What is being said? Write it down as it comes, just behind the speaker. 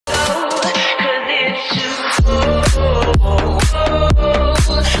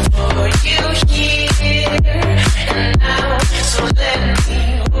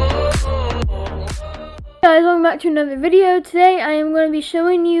Guys, welcome back to another video. Today I am going to be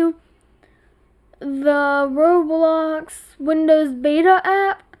showing you the Roblox Windows beta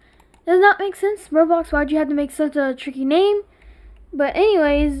app. Does not make sense. Roblox, why'd you have to make such a tricky name? But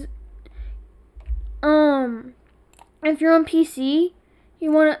anyways, if you're on PC,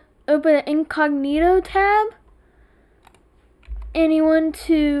 you want to open an incognito tab and you want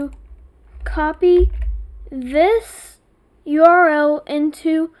to copy this URL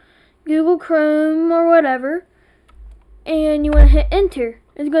into Google Chrome or whatever, and you want to hit enter.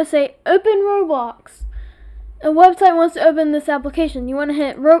 It's going to say open Roblox. A website wants to open this application. You want to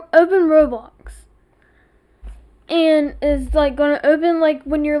hit open Roblox, and it's like going to open like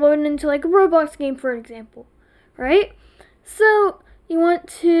when you're loading into like a Roblox game, for example, right? So you want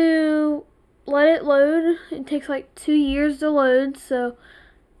to let it load. It takes like 2 years to load, so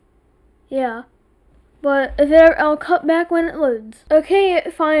yeah. But if it, I'll cut back when it loads. Okay,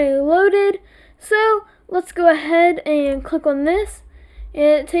 it finally loaded. So let's go ahead and click on this, and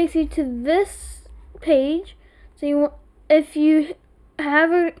it takes you to this page. So you, if you have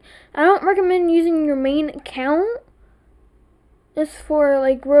a, I don't recommend using your main account. It's for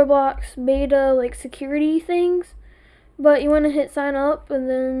like Roblox beta, like security things. But you want to hit sign up, and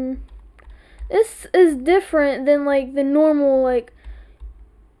then this is different than like the normal, like,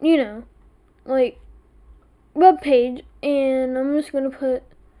 you know, like web page. And I'm just gonna put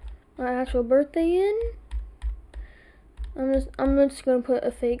my actual birthday in. I'm just gonna put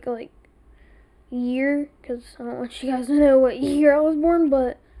a fake like year, because I don't want you guys to know what year I was born,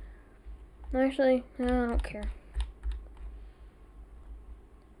 but actually I don't care.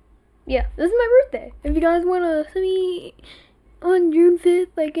 Yeah, this is my birthday. If you guys wanna send me on June 5th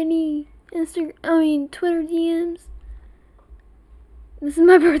like any Twitter DMs, this is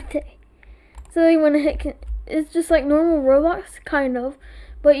my birthday. So you wanna hit, it's just like normal Roblox, kind of,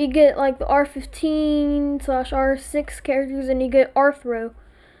 but you get like the R15/R6 characters, and you get Arthro.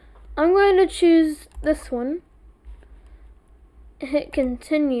 I'm going to choose this one. Hit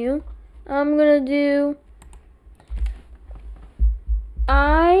continue. I'm going to do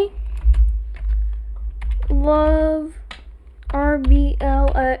I love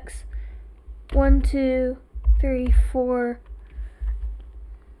RBLX 1 2 3 4.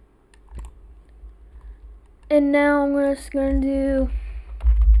 And now I'm just gonna do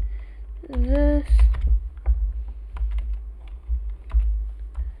this.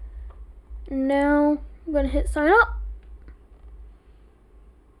 Now I'm gonna hit sign up.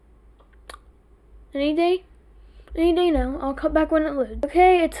 Any day now. I'll cut back when it loads.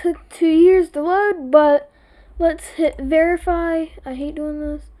 Okay, it took 2 years to load, but let's hit verify. I hate doing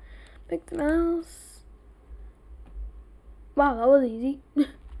this. Pick the mouse. Wow, that was easy.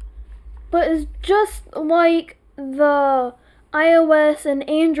 But it's just like the iOS and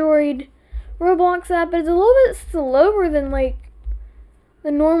Android Roblox app. It's a little bit slower than like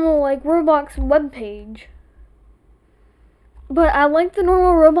the normal like Roblox web page. But I like the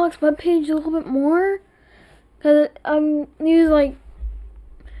normal Roblox web page a little bit more, because I use like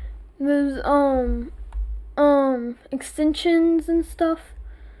those extensions and stuff.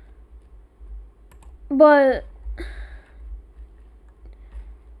 But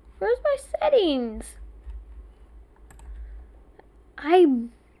where's my settings? I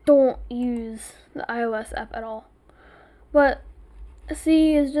don't use the iOS app at all. But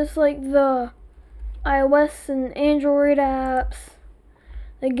see, it's just like the iOS and Android apps.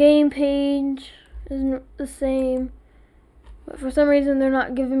 The game page isn't the same. But for some reason they're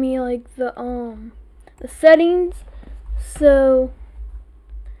not giving me like the settings. So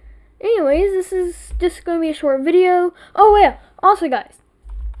anyways, this is just gonna be a short video. Oh yeah, also guys,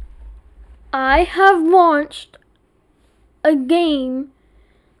 I have launched a game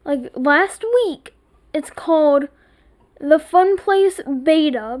like last week. It's called the Fun Place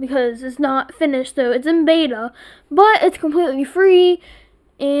Beta, because it's not finished, so it's in beta, but it's completely free.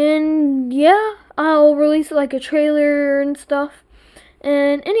 And yeah, I'll release like a trailer and stuff.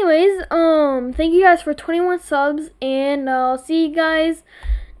 And anyways, thank you guys for 21 subs, and I'll see you guys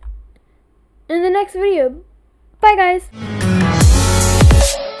in the next video. Bye guys.